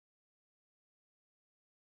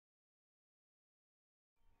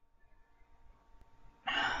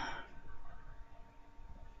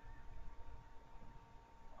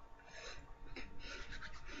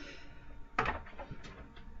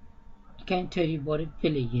can't tell you what it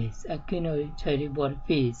really is. I can only tell you what it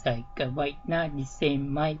feels like. Right now, the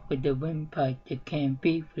same mic with the windpipe that can't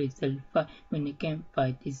be free fight when they can't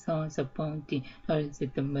fight. The songs upon the others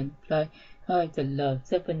at the man fly. Hearts of love,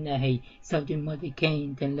 seven the hate, something more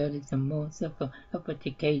decaying than letters and more suffer. Up at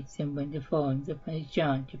the gates and when the phones up and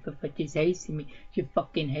John, you prefer this hates me, you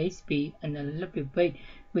fucking hate me, and I love you, wait,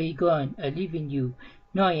 where you gone? I live in you.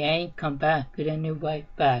 No, I ain't come back, but I knew right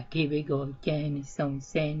back. Here we go again. It's so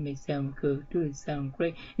insane, makes sound good, do it sound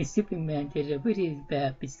great. It's Superman did it, but it's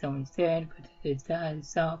bad, it's so insane, but it's sad,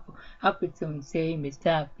 it's awful. Up it's so insane, it's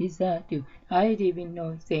tough, it's hard to. I didn't even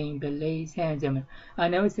know saying, but lay his hands on me. I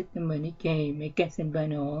never said the money came, it gets him by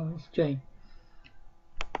no own strength.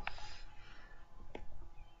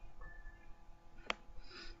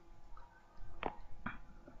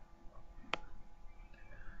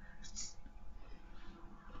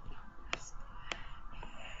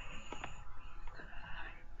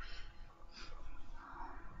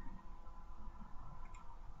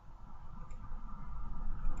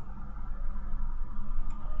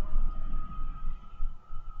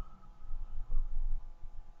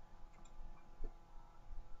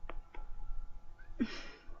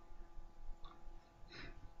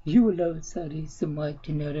 You will love sorry so much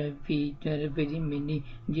another feet, not a very many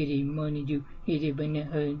jiri money you it when I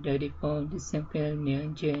heard that it found the simple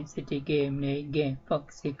neon chance at the game again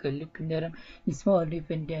foxy looking at him. It's small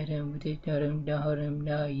even that with it around the harem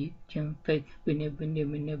now you jump face whenever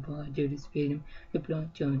bother to spin him. The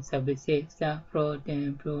plot Jones have a sex fraud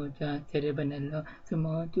and fraud terrible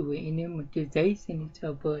some to in him to say in it's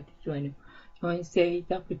about to join say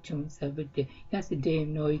that for Jones have a day. Yesterday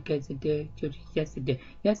no he gets a day yesterday.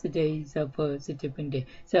 Yesterday is our first different day.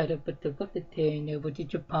 Set up at the what the day never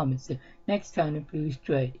did you promise. Next time it blew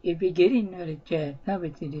straight. If you get another chat, have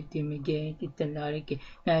it to the team again, it's a lot again.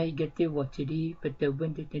 Now you get to watch it eat, but the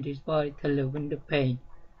window to this body to live in the pain.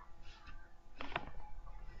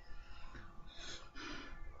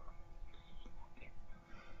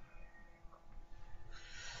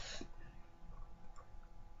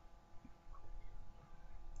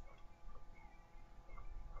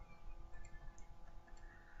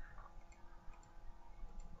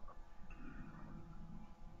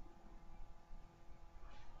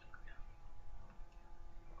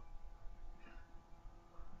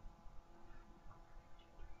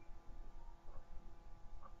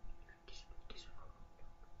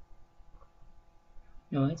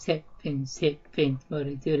 No, set fins, but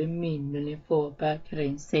it didn't mean really for back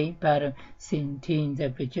and same pattern, sin teens, a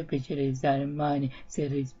picture is out of money,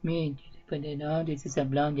 said it's mean, but now this is a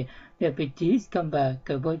blonde. The petties come back,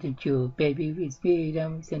 avoided you, baby with me,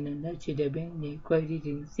 I'm sending a nutshell, the bendy, quite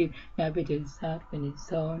didn't see, now it is hot when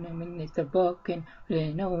it's on, I mean, it's a broken,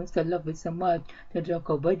 when no one's to love it so much, the dog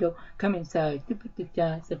of widow, come inside, to put the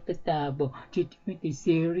chance of the table, treatment is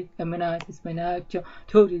serious, I'm an artist, my actual,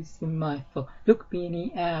 told is in my fault, look me in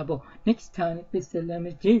the elbow, next time if it's a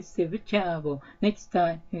lemon juice, if it's travel, next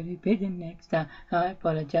time, if you pay the next time, I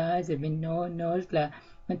apologize if no one knows that.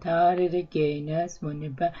 I'm tired again, that's when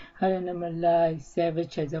you're back. I don't know my life,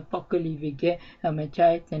 savage as a fucker leave again. I'm a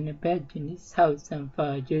child in the bed in this house, I'm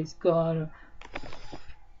far just gone.